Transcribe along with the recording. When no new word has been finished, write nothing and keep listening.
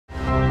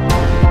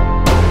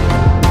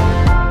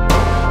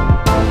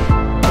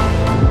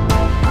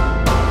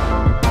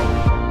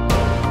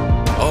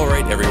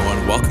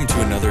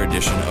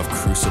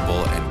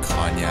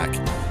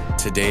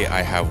Today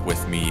I have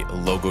with me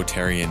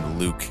Logotarian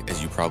Luke,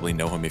 as you probably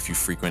know him if you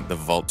frequent the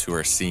Vault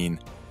Tour scene.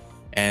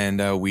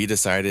 And we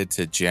decided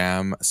to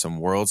jam some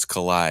Worlds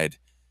Collide.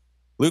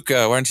 Luke,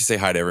 why don't you say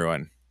hi to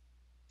everyone?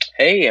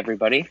 Hey,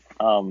 everybody.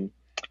 I'm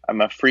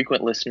a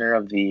frequent listener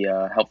of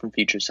the Help from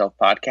Future Self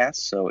podcast,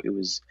 so it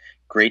was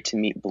great to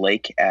meet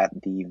Blake at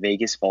the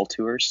Vegas Vault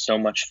Tour. So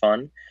much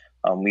fun.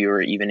 We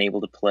were even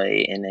able to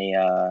play in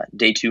a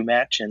day 2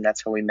 match, and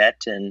that's how we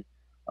met. And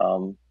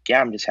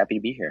I'm just happy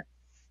to be here.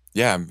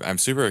 Yeah, I'm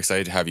super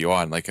excited to have you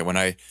on. Like when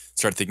I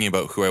started thinking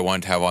about who I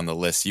wanted to have on the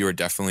list, you were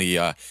definitely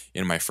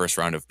in my first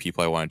round of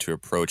people I wanted to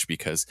approach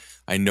because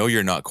I know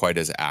you're not quite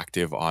as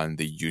active on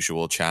the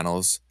usual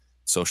channels,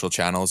 social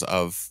channels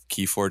of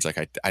KeyForge.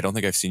 Like I don't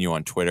think I've seen you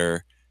on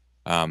Twitter.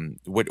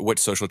 What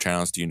social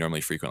channels do you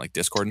normally frequent, like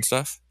Discord and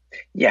stuff?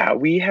 Yeah,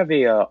 we have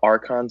a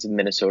Archons of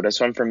Minnesota.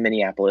 So I'm from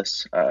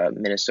Minneapolis,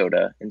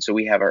 Minnesota, and so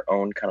we have our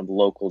own kind of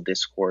local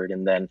Discord.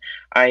 And then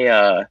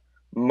I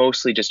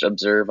mostly just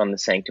observe on the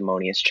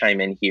Sanctimonious,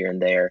 chime in here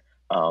and there.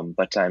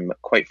 But I'm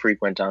quite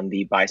frequent on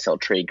the Buy Sell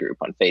Trade group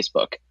on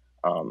Facebook.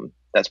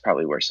 That's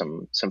probably where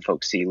some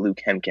folks see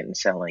Luke Hemken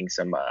selling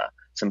some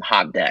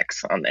hot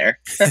decks on there.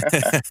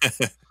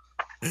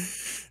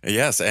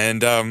 Yes,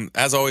 and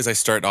as always, I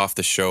start off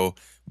the show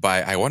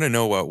by I want to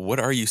know what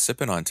are you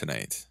sipping on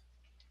tonight?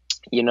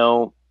 You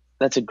know,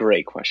 that's a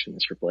great question,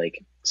 Mr.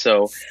 Blake.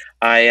 So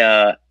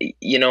I'm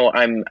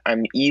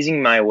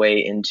easing my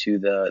way into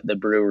the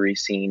brewery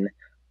scene,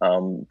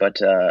 but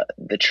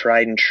the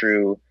tried and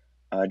true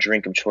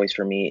drink of choice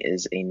for me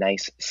is a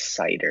nice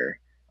cider.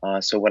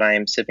 So what I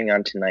am sipping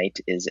on tonight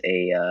is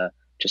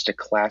just a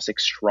classic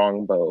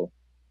Strongbow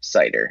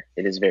cider.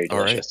 It is very All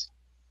right. delicious.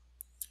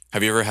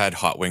 Have you ever had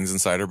hot wings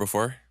and cider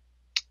before?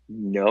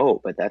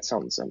 No, but that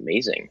sounds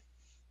amazing.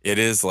 It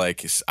is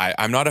like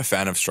I'm not a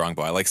fan of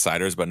Strongbow. I like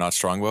ciders, but not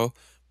Strongbow.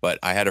 But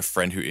I had a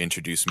friend who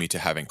introduced me to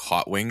having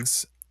hot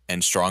wings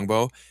and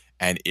Strongbow,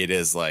 and it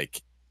is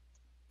like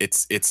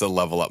it's a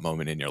level up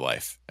moment in your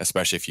life,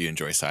 especially if you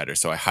enjoy cider.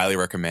 So I highly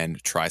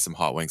recommend try some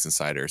hot wings and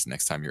ciders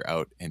next time you're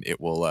out, and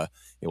it will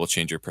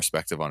change your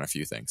perspective on a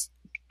few things.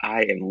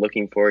 I am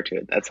looking forward to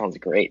it. That sounds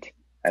great.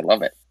 I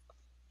love it.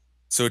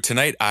 So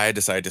tonight I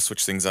decided to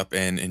switch things up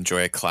and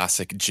enjoy a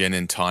classic gin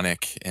and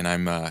tonic, and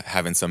I'm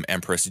having some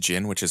Empress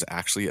gin, which is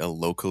actually a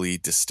locally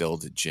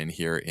distilled gin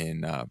here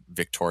in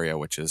Victoria,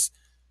 which is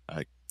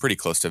pretty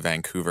close to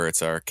Vancouver.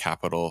 It's our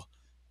capital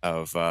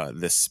of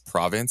this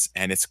province,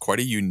 and it's quite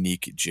a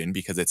unique gin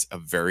because it's a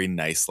very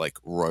nice like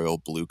royal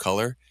blue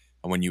color,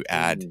 and when you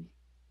add Mm.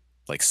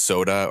 like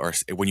soda or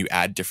when you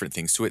add different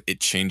things to it, it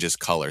changes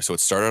color. So it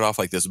started off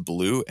like this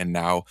blue, and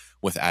now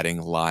with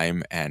adding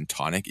lime and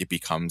tonic, it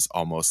becomes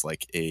almost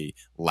like a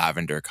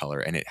lavender color,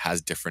 and it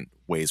has different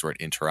ways where it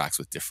interacts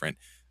with different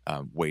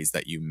ways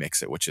that you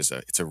mix it, which is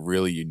it's a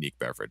really unique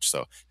beverage.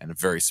 So and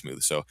very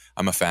smooth. So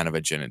I'm a fan of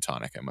a gin and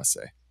tonic, I must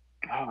say.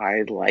 Oh,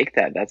 I like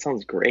that. That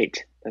sounds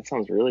great. That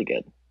sounds really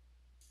good.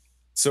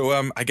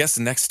 So I guess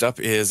next up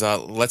is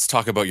let's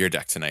talk about your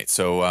deck tonight.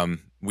 So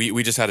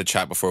we just had a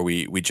chat before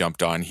we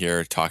jumped on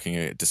here,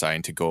 talking,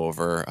 deciding to go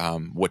over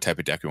what type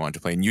of deck we wanted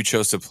to play, and you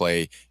chose to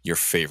play your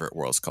favorite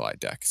Worlds Collide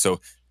deck.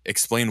 So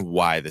explain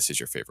why this is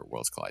your favorite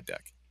Worlds Collide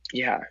deck.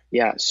 Yeah.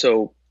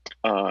 So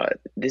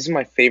this is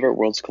my favorite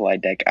Worlds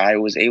Collide deck. I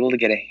was able to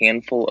get a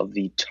handful of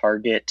the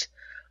Target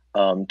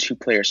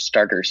 2-player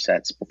starter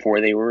sets before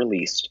they were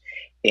released.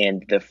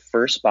 And the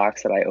first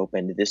box that I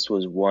opened, this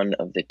was one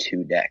of the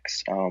 2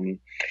 decks.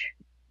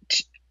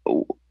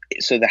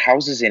 So the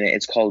houses in it,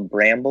 it's called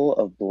Bramble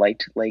of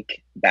Blight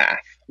Lake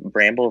Bath.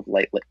 Bramble of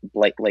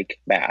Blight Lake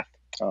Bath.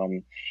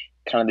 Kind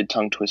of the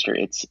tongue twister.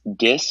 It's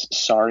Dis,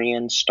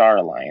 Saurian, Star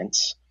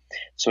Alliance.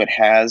 So it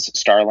has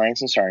Star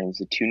Alliance and Saurians,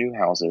 the 2 new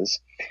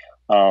houses.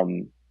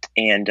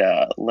 And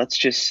let's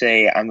just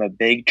say I'm a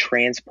big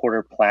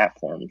Transporter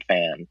platform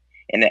fan,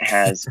 and it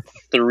has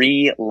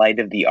 3 Light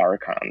of the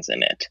Archons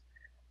in it.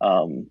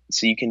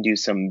 So you can do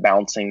some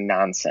bouncing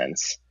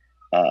nonsense,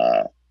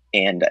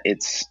 and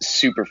it's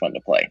super fun to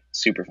play.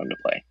 Super fun to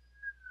play.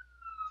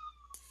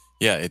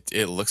 Yeah,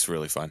 it looks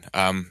really fun.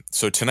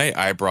 So tonight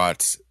I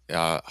brought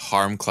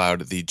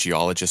Harmcloud, the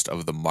Geologist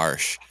of the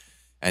Marsh,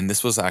 and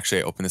this was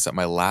actually I opened this at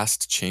my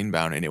last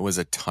Chainbound, and it was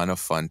a ton of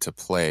fun to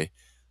play.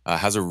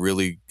 Has a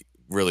really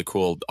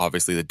cool.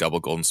 Obviously, the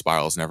double golden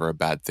spiral is never a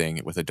bad thing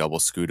with a double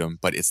scutum,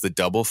 but it's the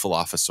double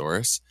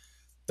Philophosaurus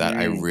that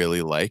I Mm,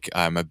 really like.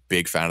 I'm a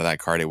big fan of that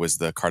card. It was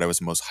the card I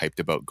was most hyped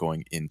about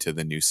going into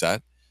the new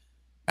set.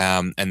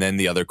 And then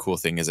the other cool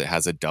thing is it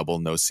has a double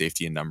no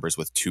safety in numbers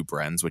with 2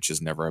 Brens, which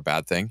is never a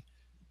bad thing.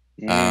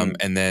 mm,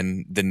 And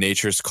then the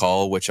Nature's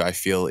Call, which I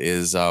feel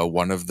is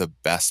one of the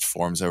best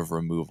forms of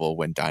removal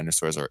when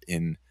dinosaurs are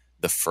in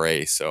the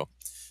fray. So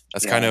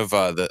that's kind yeah. of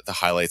the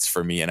highlights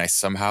for me. And I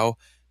somehow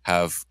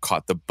have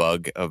caught the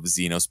bug of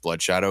Xenos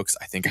Blood Shadow because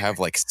I think I have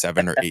like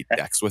 7 or 8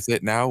 decks with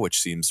it now, which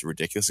seems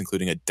ridiculous,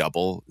 including a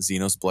double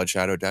Xenos Blood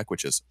Shadow deck,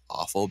 which is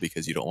awful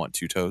because you don't want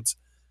 2 toads.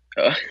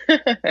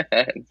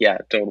 Yeah,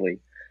 totally.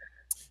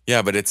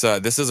 Yeah, but it's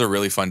this is a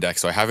really fun deck.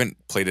 So I haven't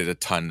played it a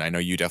ton. I know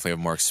you definitely have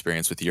more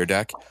experience with your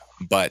deck,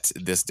 but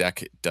this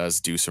deck does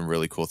do some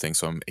really cool things.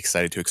 So I'm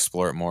excited to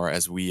explore it more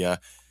as we have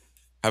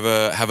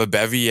a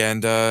bevy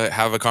and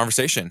have a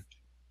conversation.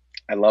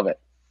 I love it.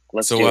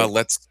 Let's So do it.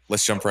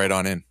 let's jump right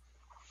on in.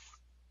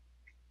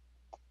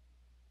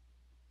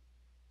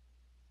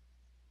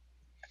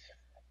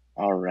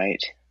 All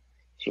right.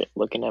 So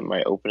looking at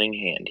my opening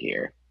hand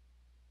here.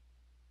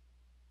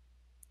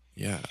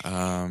 Yeah.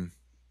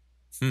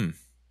 Hmm.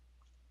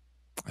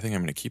 I think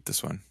I'm gonna keep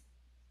this one.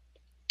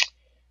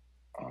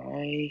 I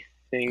I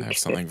have think that,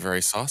 something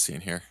very saucy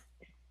in here.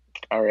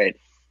 all right.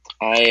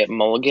 I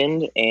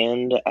mulliganed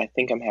and I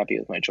think I'm happy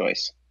with my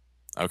choice.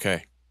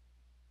 Okay.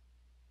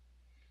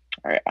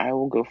 All right. I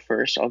will go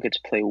first. I'll get to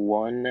play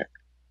one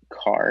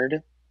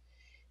card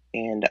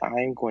and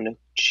I'm going to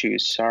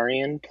choose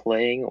Saurian,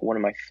 playing one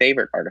of my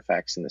favorite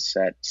artifacts in the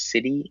set,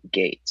 City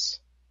Gates.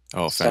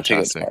 Oh, Such a good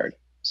fantastic. card.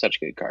 Such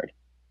a good card.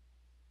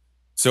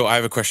 So I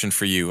have a question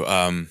for you.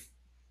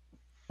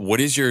 What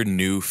is your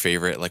new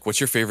favorite? Like, what's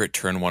your favorite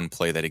turn one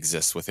play that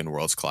exists within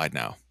Worlds Collide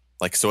now?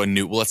 Like, so a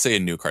new, well, let's say a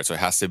new card. So it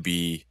has to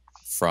be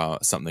from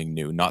something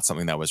new, not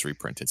something that was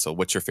reprinted. So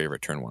what's your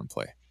favorite turn one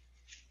play?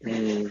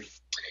 Mm,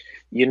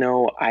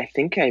 I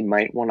think I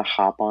might want to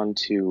hop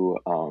onto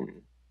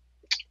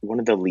one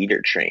of the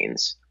leader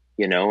trains.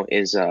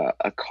 Is a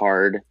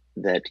card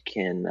that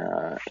can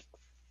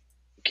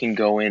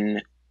go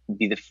in,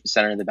 be the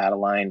center of the battle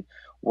line.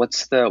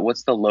 What's the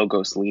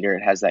Logos leader?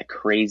 It has that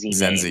crazy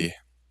name. Zenzi,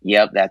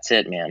 Yep, that's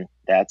it, man.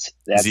 That's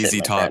it, ZZ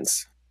my friend.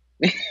 Tots.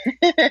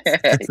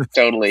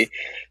 Totally.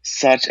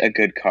 Such a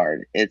good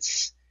card.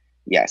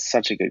 Yeah,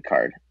 such a good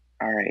card.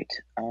 All right.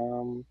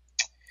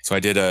 So I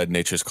did a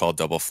Nature's Call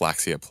double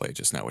Flaxia play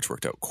just now, which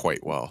worked out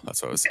quite well.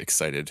 That's why I was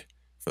excited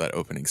for that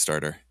opening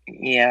starter.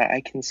 Yeah,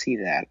 I can see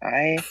that.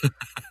 I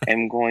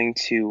am going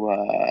to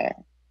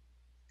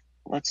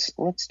let's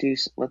do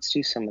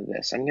some of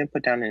this. I'm gonna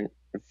put down in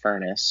the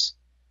furnace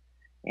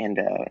and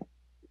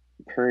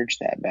purge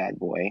that bad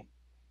boy.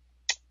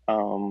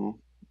 Um,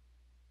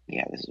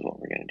 yeah, this is what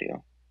we're gonna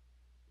do.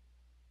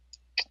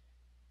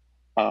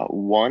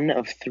 One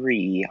of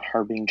three,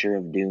 Harbinger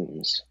of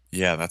Dooms.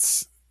 Yeah,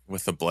 that's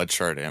with the Blood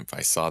Shard Imp.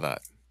 I saw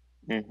that.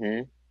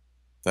 Mm-hmm.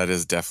 That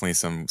is definitely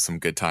some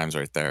good times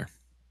right there.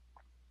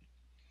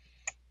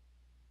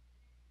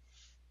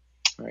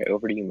 All right,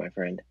 over to you, my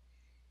friend.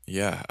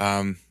 Yeah.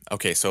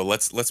 Okay, so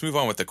let's move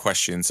on with the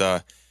questions.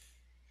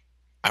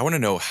 I want to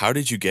know, how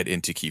did you get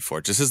into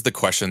KeyForge? This is the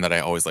question that I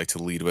always like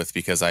to lead with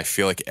because I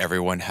feel like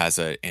everyone has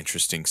an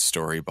interesting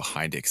story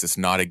behind it because it's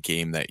not a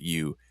game that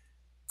you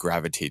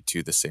gravitate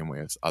to the same way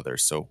as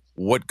others. So,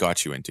 what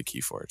got you into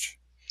KeyForge?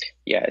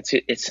 Yeah,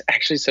 it's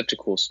actually such a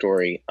cool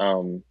story.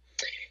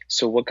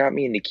 So what got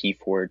me into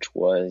KeyForge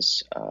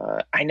was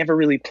I never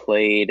really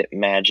played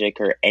Magic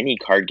or any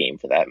card game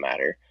for that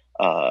matter.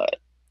 Uh,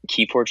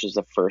 KeyForge was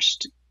the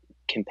first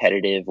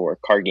competitive or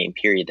card game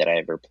period that I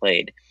ever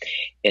played.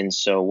 And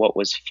so what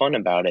was fun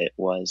about it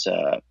was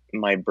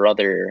my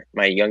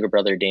younger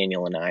brother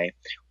Daniel and I,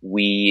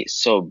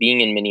 so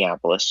being in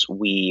Minneapolis,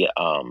 we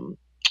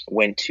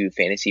went to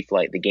Fantasy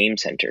Flight, the game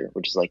center,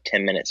 which is like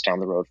 10 minutes down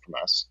the road from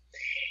us.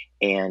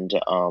 And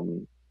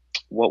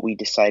what we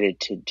decided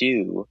to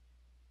do,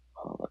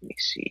 let me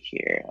see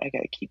here. I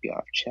gotta keep you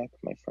off check,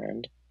 my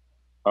friend.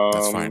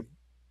 That's fine. Um,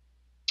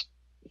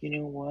 you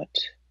know what?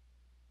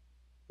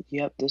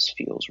 Yep, this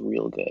feels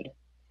real good.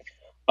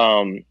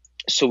 Um,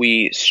 so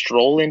we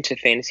stroll into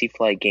Fantasy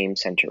Flight Game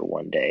Center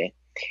one day,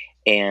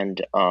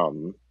 and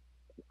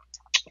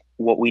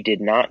what we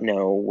did not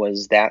know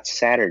was that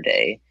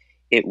Saturday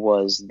it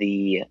was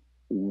the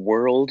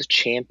World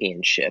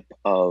Championship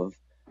of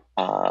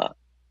uh,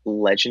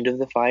 Legend of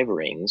the Five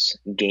Rings,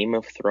 Game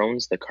of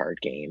Thrones, the card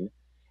game,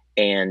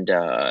 and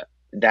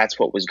that's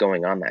what was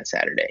going on that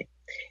Saturday.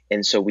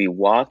 And so we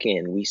walk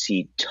in, we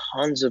see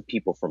tons of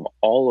people from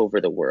all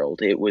over the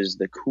world. It was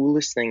the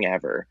coolest thing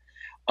ever.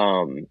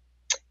 Um,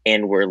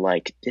 and we're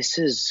like, this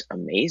is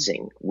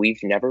amazing. We've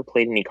never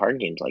played any card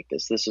games like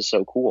this. This is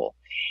so cool.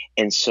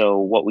 And so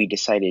what we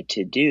decided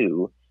to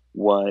do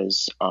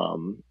was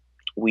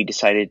we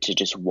decided to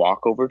just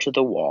walk over to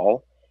the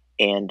wall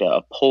and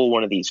pull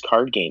one of these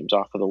card games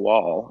off of the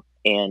wall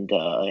and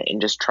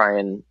just try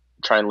and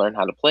learn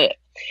how to play it.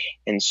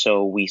 And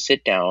so we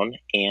sit down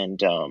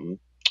and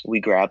we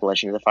grab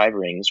Legend of the Five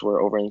Rings.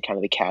 We're over in kind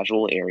of the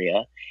casual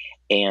area,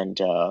 and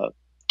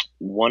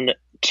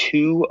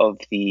two of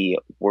the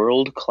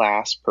world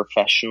class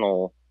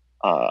professional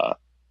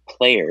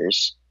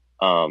players,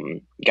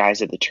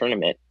 guys at the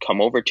tournament, come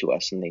over to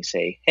us and they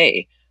say,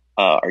 "Hey,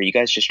 are you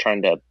guys just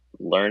trying to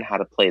learn how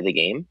to play the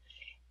game?"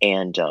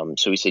 And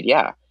so we said,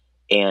 "Yeah."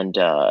 And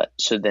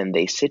so then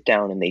they sit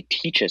down and they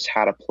teach us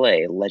how to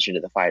play Legend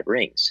of the Five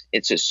Rings.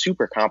 It's a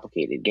super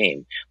complicated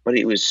game, but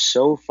it was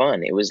so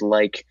fun. It was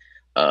like,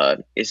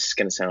 it's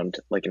going to sound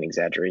like an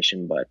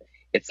exaggeration, but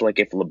it's like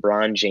if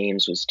LeBron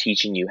James was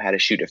teaching you how to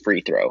shoot a free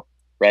throw.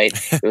 right?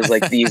 It was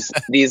like these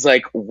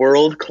like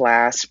world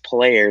class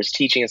players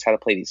teaching us how to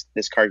play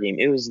this card game.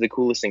 It was the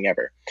coolest thing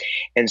ever.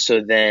 And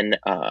so then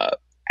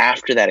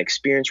after that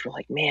experience, we're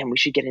like, man, we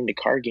should get into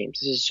card games.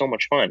 This is so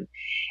much fun.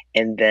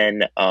 And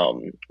then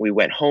we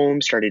went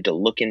home, started to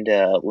look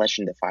into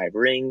Legend of Five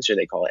Rings, or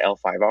they call it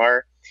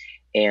L5R,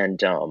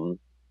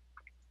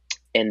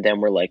 and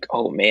then we're like,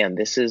 oh man,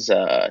 this is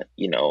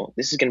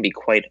this is gonna be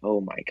quite,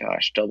 oh my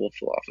gosh, double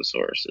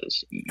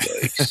Philophosauruses.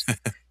 Yikes.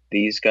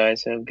 These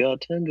guys have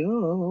got to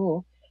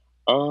go.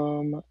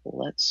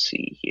 Let's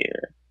see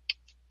here.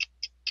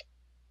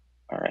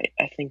 All right,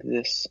 I think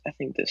this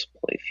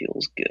play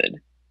feels good.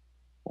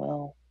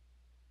 Well,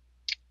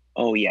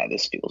 oh yeah,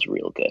 this feels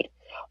real good.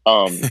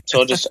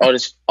 So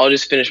I'll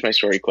just finish my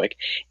story quick.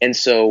 And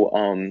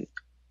so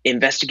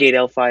investigate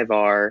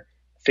L5R,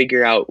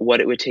 figure out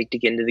what it would take to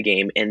get into the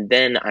game, and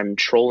then I'm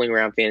trolling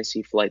around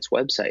Fantasy Flight's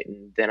website,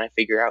 and then I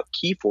figure out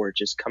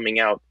KeyForge is coming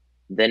out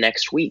the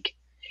next week.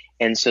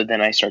 And so then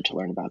I start to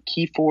learn about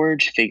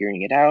KeyForge,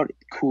 figuring it out,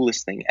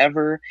 coolest thing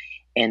ever.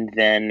 And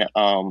then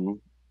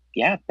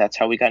yeah, that's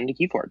how we got into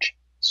KeyForge.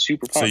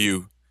 Super fun. So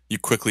you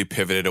quickly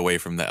pivoted away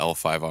from the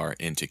L5R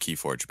into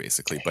KeyForge,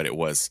 basically, but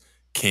it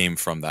came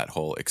from that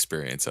whole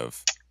experience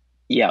of.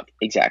 Yeah,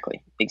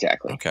 exactly.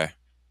 Okay.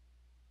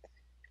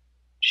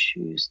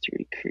 Choose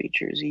 3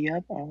 creatures.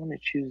 Yep, I want to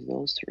choose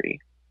those 3.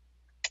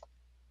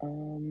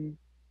 So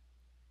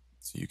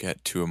you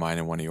get 2 of mine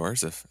and 1 of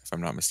yours, if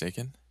I'm not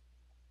mistaken.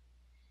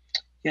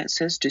 Yeah, it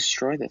says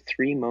destroy the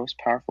 3 most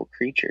powerful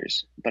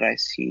creatures, but I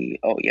see.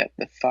 Oh, yeah,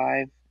 the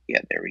 5. Yeah,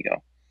 there we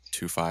go.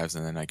 2 5s,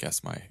 and then I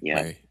guess my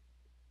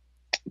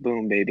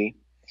boom, baby.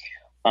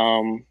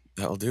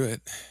 That'll do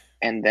it.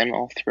 And then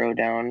I'll throw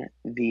down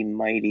the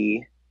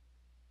mighty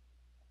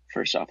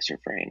First Officer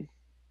Frame.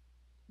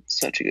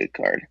 Such a good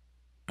card.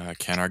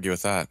 Can't argue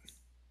with that.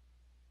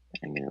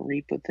 I'm gonna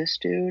reap with this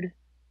dude.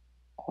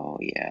 Oh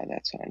yeah,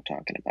 that's what I'm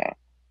talking about.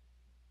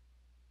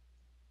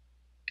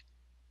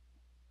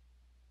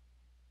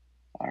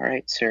 All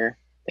right, sir.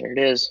 There it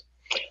is.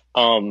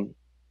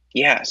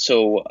 Yeah,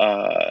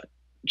 so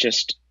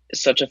just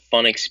such a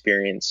fun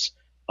experience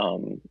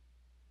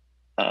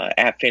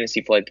at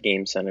Fantasy Flight the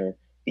Game Center.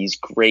 These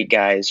great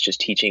guys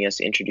just teaching us,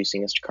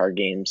 introducing us to card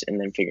games,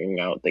 and then figuring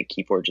out that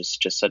KeyForge is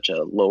just such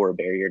a lower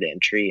barrier to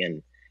entry,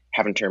 and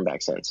haven't turned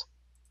back since.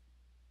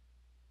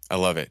 I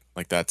love it.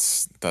 Like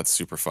that's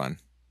super fun.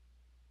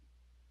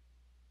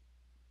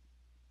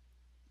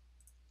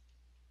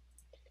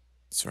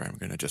 Sorry, I'm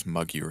gonna just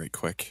mug you right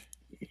quick.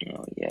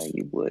 Oh yeah,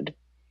 you would.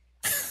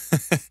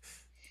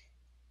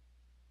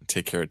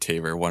 Take care of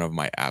Tabor, one of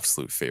my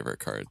absolute favorite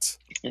cards.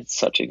 It's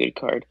such a good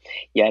card.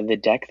 Yeah, the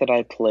deck that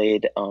I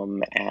played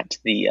at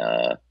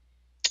the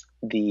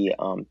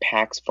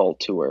PAX Vault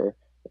Tour,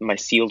 my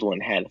sealed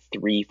one had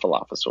 3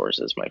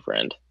 Philophosauruses, my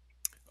friend.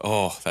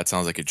 Oh, that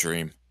sounds like a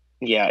dream.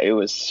 Yeah, it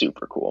was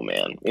super cool,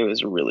 man. It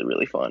was really,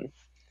 really fun. Well,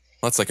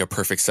 that's like a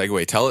perfect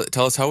segue.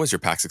 Tell us, how was your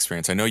PAX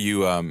experience? I know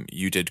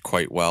you did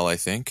quite well, I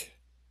think.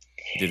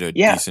 You did a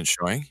decent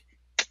showing.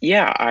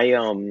 Yeah,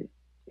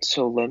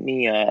 so let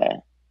me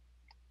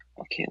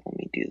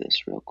do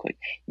this real quick.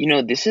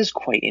 This is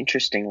quite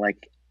interesting,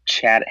 like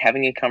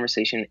having a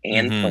conversation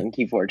and playing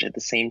KeyForge at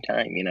the same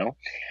time,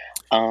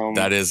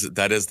 That is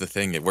the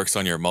thing. It works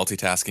on your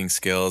multitasking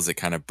skills. It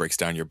kind of breaks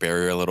down your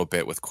barrier a little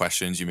bit with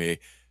questions. You may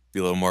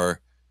be a little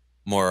more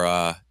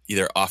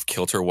either off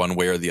kilter one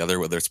way or the other,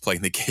 whether it's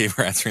playing the game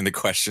or answering the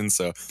questions.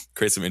 So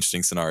create some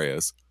interesting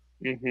scenarios.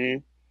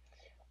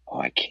 Oh,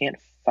 I can't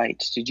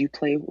fight. Did you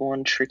play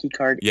one tricky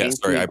card? Yeah,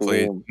 sorry, I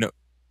played. No,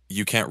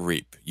 you can't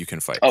reap. You can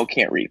fight. Oh,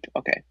 can't reap.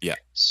 Okay. Yeah.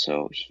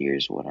 So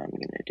here's what I'm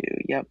gonna do.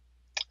 Yep.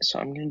 So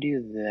I'm gonna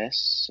do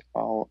this.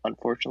 I'll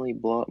unfortunately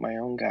blow up my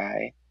own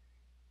guy,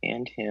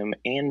 and him,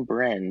 and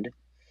Brend.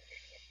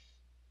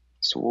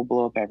 So we'll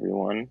blow up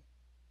everyone.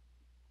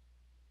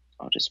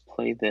 I'll just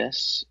play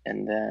this,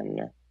 and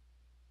then,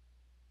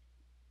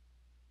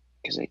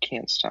 because I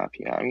can't stop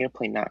you, I'm going to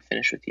play Not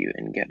Finish With You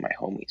and get my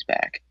homies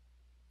back.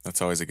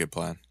 That's always a good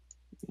plan.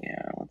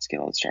 Yeah, let's get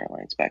all the Star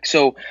Alliance back.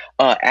 So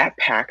at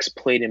PAX,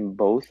 played in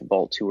both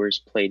Vault Tours,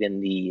 played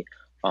in the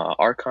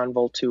Archon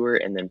Vault Tour,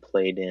 and then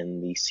played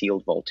in the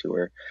Sealed Vault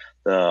Tour.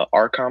 The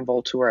Archon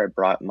Vault Tour, I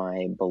brought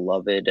my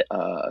beloved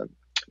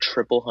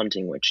Triple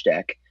Hunting Witch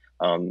deck.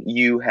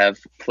 You have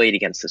played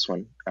against this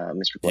one,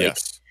 Mr. Blake.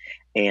 Yes.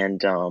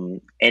 And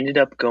ended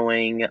up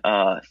going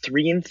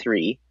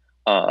 3-3,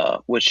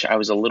 which I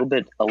was a little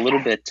bit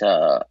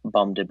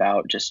bummed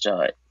about, just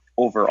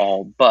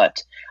overall.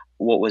 But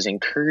what was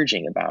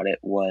encouraging about it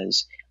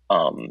was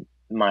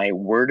my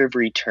Word of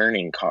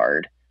Returning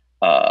card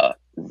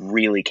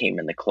really came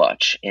in the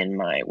clutch in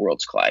my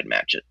Worlds Collide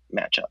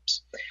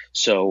matchups.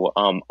 So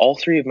all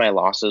 3 of my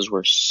losses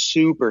were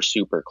super,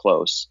 super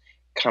close.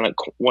 Kind of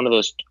one of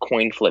those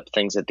coin flip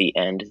things at the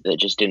end that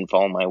just didn't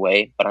fall my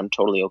way, but I'm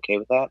totally okay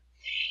with that.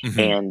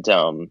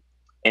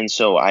 And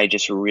so I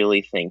just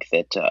really think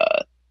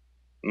that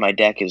my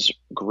deck is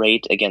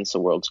great against the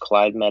Worlds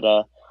Collide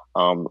meta.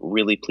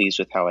 Really pleased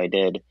with how I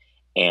did,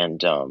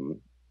 and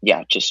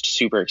yeah, just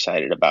super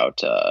excited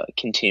about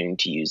continuing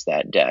to use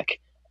that deck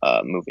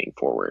moving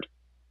forward.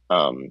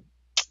 Um,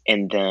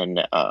 and then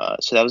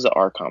so that was the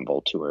Archon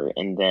Vault Tour,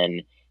 and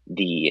then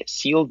the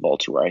Sealed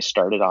Vault Tour. I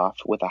started off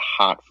with a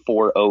hot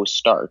 4-0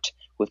 start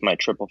with my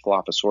triple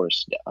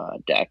Dilophosaurus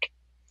deck,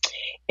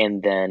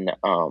 and then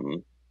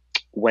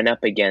went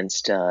up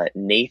against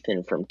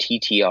Nathan from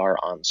TTR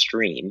on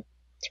stream.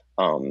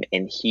 And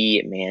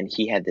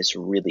he had this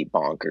really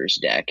bonkers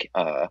deck.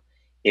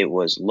 It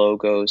was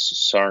Logos,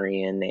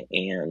 Saurian,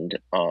 and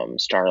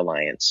Star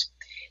Alliance.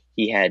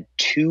 He had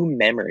 2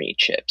 memory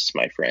chips,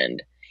 my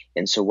friend.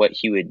 And so what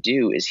he would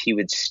do is he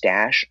would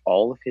stash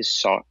all of his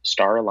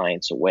Star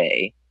Alliance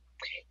away.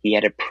 He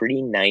had a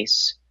pretty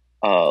nice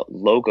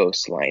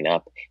Logos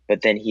lineup,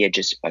 but then he had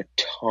just a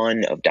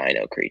ton of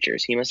dino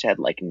creatures. He must have had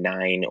like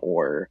 9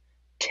 or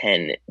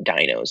 10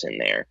 dinos in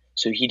there.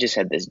 So he just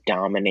had this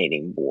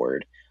dominating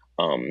board.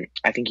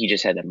 I think he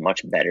just had a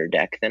much better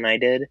deck than I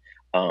did.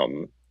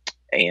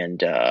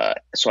 And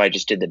so I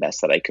just did the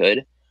best that I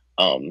could.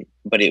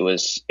 But it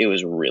was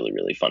really,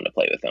 really fun to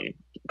play with him.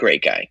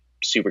 Great guy,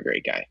 super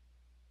great guy.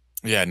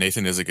 Yeah,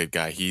 Nathan is a good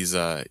guy. He's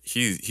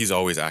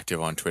always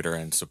active on Twitter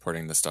and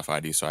supporting the stuff I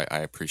do, so I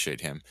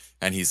appreciate him.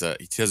 And he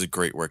does a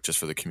great work just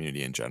for the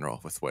community in general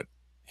with what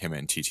him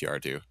and TTR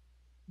do.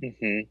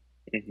 Hmm.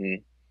 Hmm.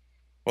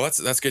 Well,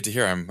 that's good to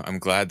hear. I'm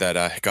glad that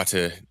I got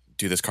to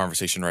do this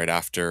conversation right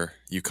after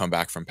you come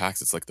back from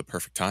PAX. It's like the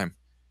perfect time.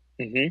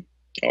 Hmm.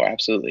 Oh,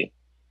 absolutely.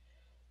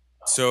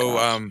 Oh So, gosh,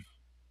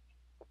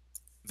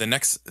 the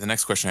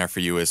next question I have for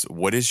you is,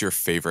 what is your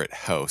favorite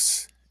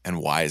house,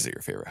 and why is it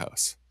your favorite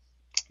house?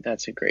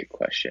 that's a great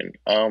question.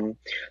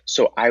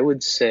 So I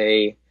would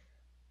say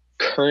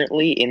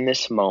currently in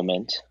this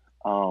moment,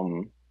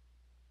 um,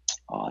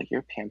 oh,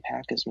 your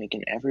Pack is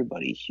making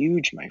everybody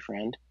huge, my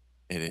friend.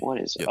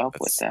 What is Yeah, up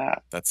with that's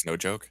that? that's no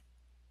joke.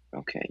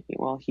 Okay,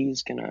 well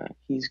he's gonna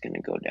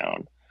go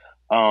down.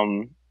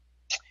 Um,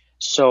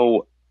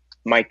 so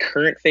my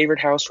current favorite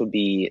house would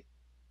be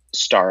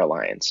Star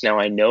Alliance. Now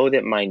I know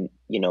that my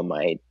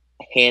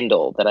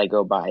handle that I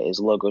go by is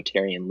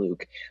Logotarian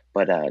Luke,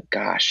 but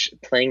gosh,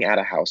 playing at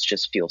a house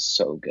just feels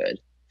so good.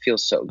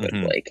 Feels so good, Hmm.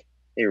 Blake.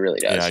 It really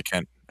Yeah, does. I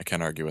can't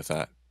argue with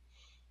that.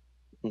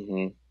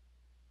 Hmm.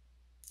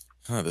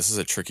 Huh, this is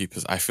a tricky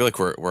position. I feel like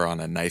we're on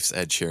a knife's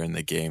edge here in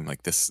the game.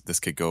 Like this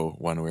could go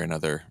one way or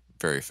another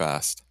very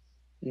fast.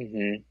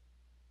 Hmm.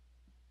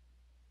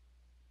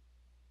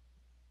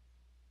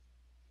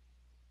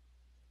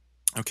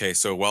 Okay,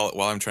 so while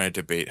I'm trying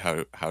to debate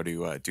how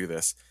to do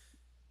this,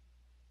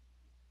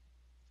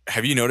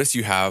 have you noticed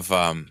you have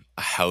a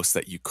house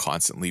that you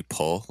constantly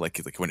pull?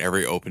 Like whenever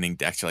you're opening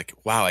decks, you're like,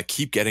 wow, I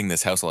keep getting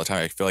this house all the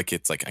time. I feel like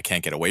it's like I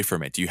can't get away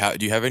from it. Do you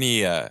have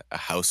any a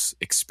house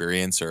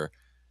experience or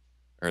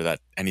that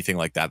anything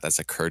like that that's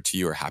occurred to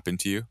you or happened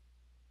to you?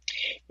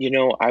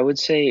 I would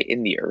say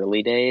in the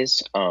early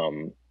days,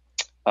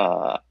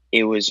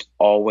 it was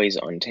always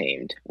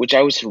Untamed, which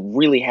I was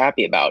really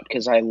happy about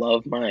because I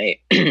love my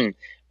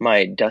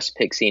my Dust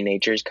Pixie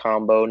Nature's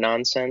combo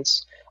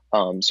nonsense.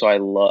 So I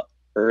love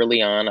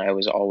early on, I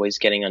was always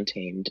getting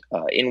Untamed.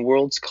 In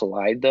Worlds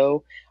Collide,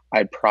 though,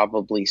 I'd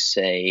probably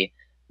say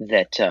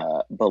that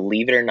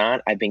believe it or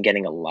not, I've been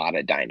getting a lot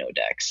of Dino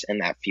decks,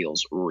 and that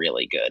feels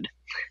really good.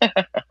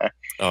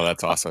 Oh,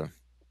 that's awesome.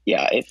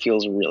 Yeah, it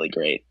feels really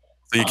great.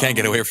 So you can't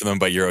get Um, away from them,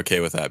 but you're okay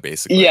with that,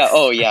 basically. Yeah,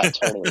 oh yeah,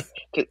 totally.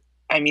 'Cause,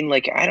 I mean,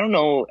 like, I don't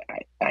know.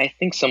 I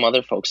think some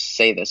other folks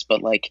say this,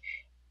 but like,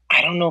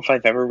 I don't know if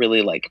I've ever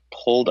really like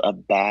pulled a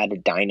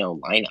bad Dino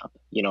lineup.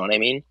 You know what I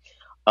mean?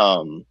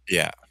 Um,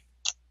 Yeah.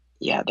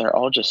 yeah, they're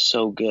all just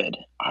so good.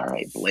 All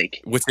right,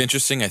 Blake. What's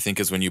interesting, I think,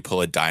 is when you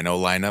pull a dino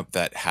lineup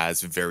that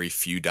has very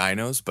few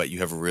dinos, but you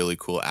have really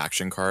cool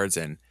action cards,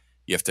 and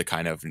you have to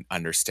kind of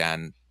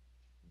understand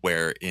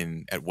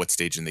at what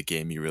stage in the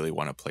game you really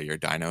want to play your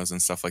dinos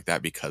and stuff like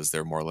that because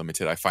they're more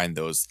limited. I find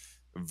those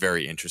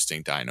very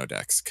interesting dino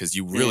decks because Mm,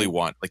 you really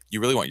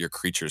want your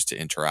creatures to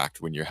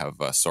interact when you have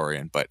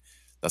Saurian, but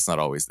that's not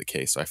always the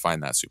case. So I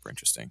find that super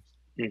interesting.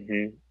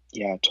 hmm.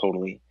 Yeah,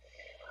 totally.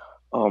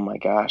 Oh my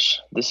gosh,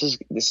 this is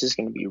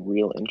going to be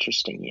real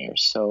interesting here.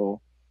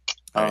 So,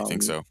 I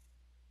think um, so.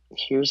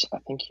 I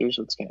think here's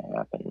what's going to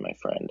happen, my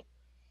friend.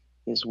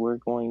 Is we're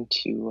going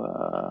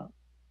to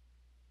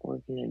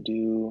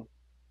do.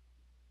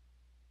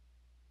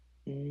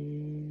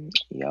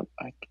 Yep,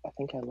 I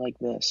think I like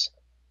this.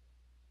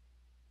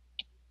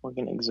 We're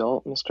going to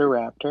exalt Mr.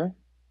 Raptor.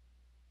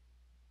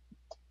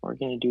 We're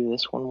going to do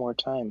this one more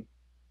time.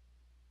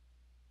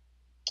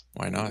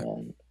 Why And not?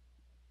 then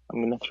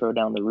I'm going to throw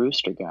down the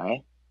rooster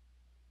guy.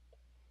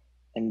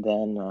 And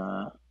then,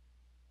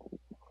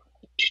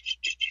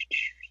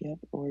 yep,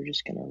 we're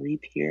just going to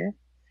reap here.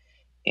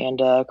 And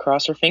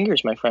cross our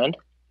fingers, my friend.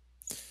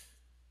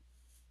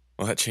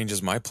 Well, that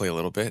changes my play a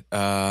little bit.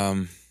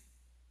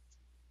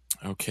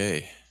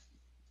 Okay.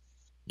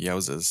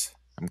 Yowzas.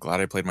 I'm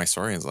glad I played my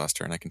Saurians last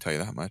turn, I can tell you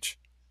that much.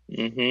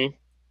 Mm-hmm.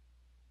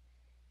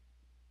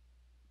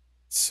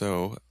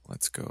 So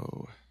let's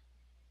go.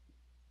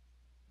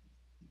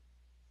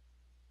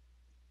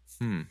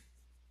 Hmm.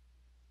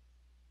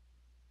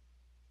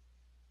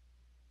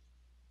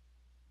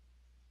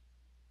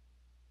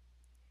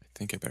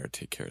 think I better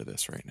take care of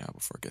this right now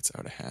before it gets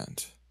out of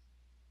hand.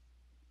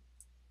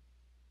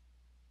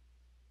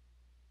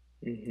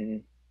 Mm-hmm.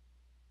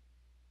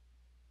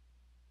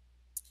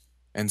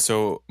 And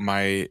so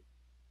my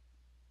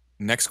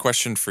next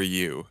question for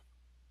you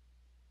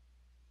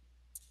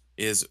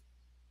is,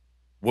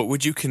 what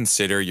would you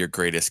consider your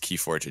greatest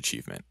KeyForge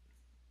achievement?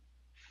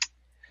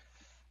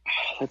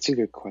 That's a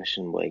good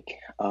question, Blake.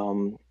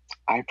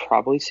 I'd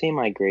probably say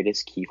my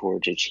greatest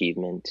KeyForge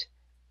achievement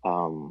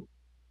um,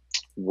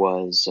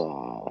 was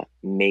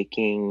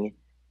making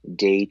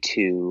day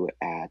two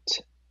at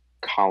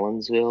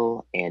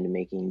Collinsville and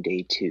making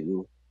day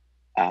two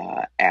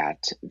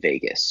at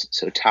Vegas.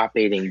 So top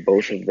eighting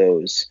both of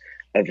those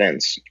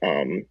events,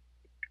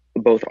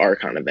 both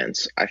Archon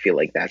events. I feel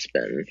like that's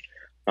been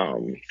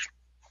um,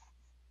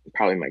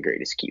 probably my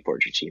greatest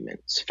KeyForge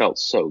achievement. It's felt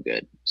so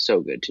good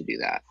to do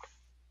that.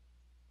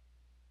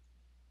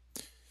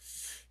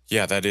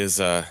 Yeah, that is,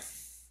 I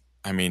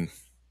mean,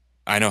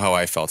 I know how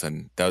I felt,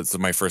 and that was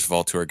my first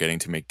Vault tour. Getting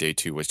to make day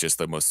two was just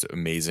the most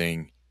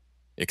amazing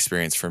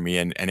experience for me,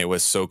 and it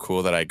was so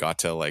cool that I got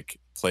to like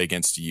play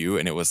against you.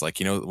 And it was like,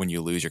 when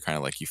you lose, you're kind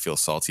of like, you feel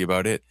salty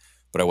about it,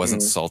 but I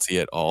wasn't Mm-hmm. salty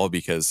at all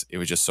because it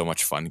was just so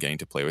much fun getting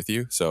to play with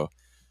you. So,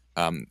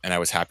 and I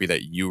was happy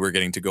that you were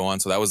getting to go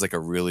on. So that was like a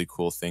really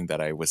cool thing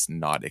that I was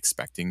not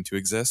expecting to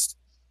exist.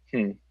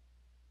 Hmm.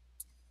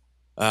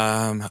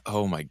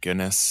 Oh my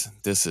goodness,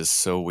 this is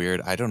so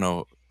weird. I don't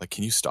know. Like,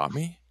 can you stop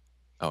me?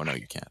 Oh no,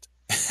 you can't.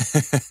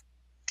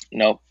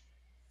 Nope.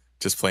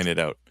 Just playing it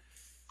out.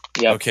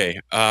 Yep. Okay.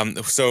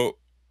 So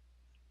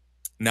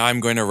now I'm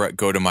going to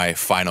go to my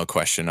final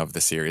question of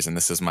the series, and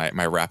this is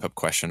my wrap up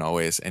question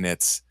always, and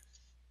it's,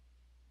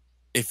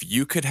 if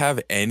you could have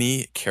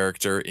any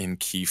character in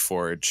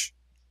KeyForge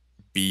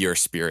be your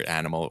spirit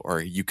animal,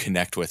 or you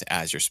connect with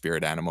as your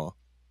spirit animal,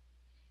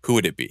 who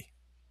would it be?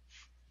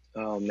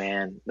 Oh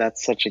man,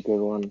 that's such a good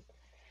one.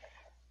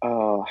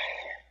 Oh,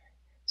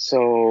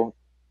 so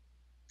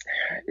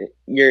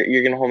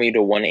you're gonna hold me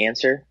to one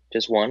answer,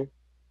 just one?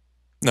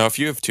 No, if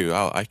you have two,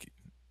 I'll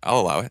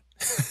allow it.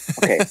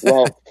 Okay.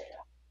 Well,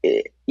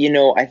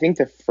 I think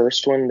the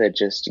first one that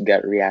just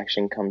gut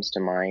reaction comes to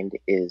mind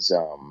is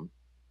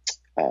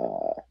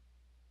uh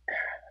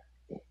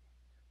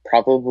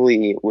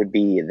probably would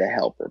be the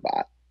helper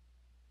bot.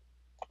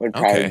 Would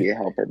probably Okay. be the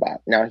helper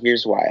bot. Now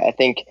here's why. I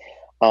think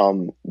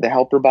the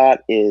helper bot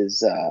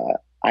is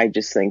I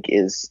just think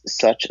is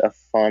such a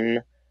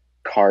fun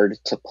card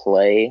to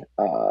play,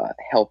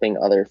 helping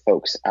other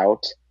folks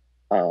out,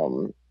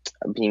 um,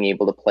 being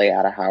able to play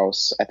out of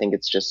house. I think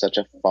it's just such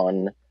a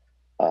fun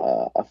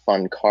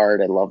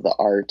card. I love the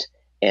art,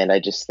 and I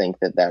just think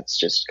that that's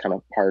just kind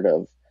of part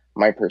of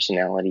my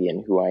personality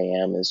and who I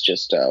am, is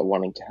just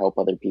wanting to help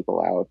other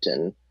people out,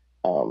 and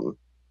um,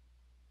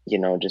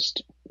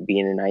 just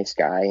being a nice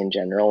guy in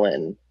general.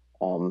 And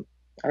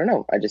I don't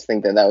know. I just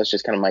think that that was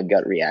just kind of my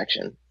gut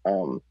reaction.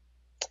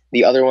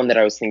 The other one that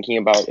I was thinking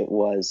about, it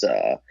was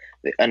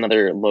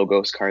another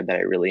Logos card that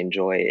I really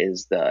enjoy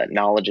is the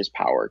Knowledge is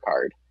Power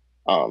card.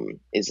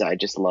 Is I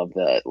just love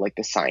the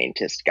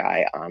scientist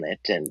guy on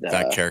it, and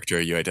That character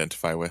you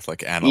identify with,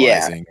 like yeah,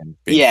 analyzing and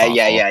being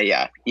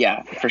thoughtful.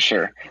 yeah, for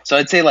sure. So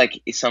I'd say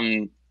like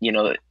some,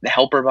 the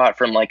helper bot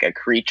from like a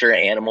creature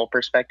animal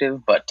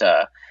perspective, but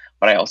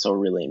I also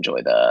really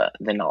enjoy the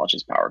Knowledge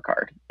is Power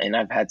card, and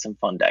I've had some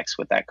fun decks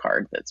with that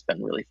card that's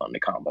been really fun to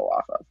combo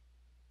off of.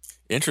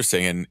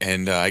 Interesting,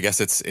 and I guess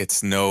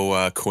it's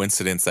no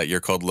coincidence that you're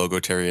called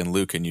Logotarian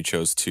Luke, and you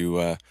chose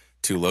two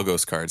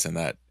Logos cards in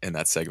that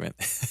segment.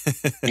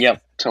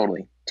 Yep,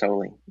 totally.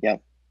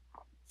 Yep.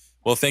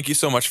 Well, thank you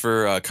so much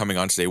for coming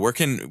on today. Where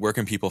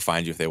can people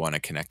find you if they want to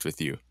connect with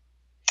you?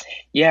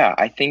 Yeah,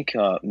 I think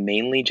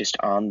mainly just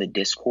on the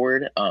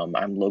Discord. I'm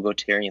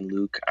Logotarian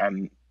Luke.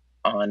 I'm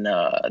on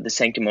the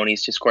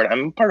Sanctimonious Discord.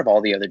 I'm part of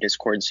all the other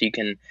Discords, so you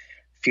can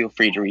feel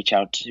free to reach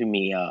out to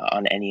me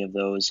on any of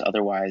those.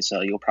 Otherwise,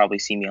 you'll probably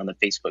see me on the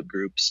Facebook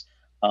groups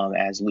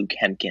as Luke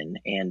Hemken.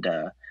 And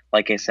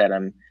like I said,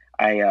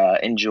 I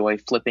enjoy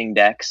flipping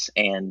decks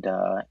and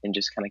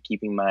just kind of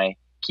keeping my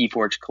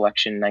KeyForge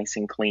collection nice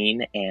and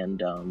clean.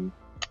 And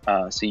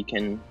so you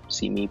can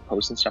see me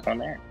posting stuff on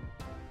there.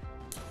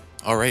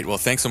 All right. Well,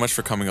 thanks so much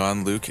for coming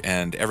on, Luke,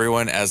 and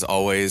everyone. As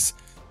always,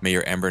 may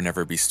your ember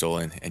never be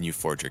stolen, and you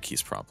forge your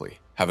keys promptly.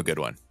 Have a good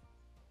one.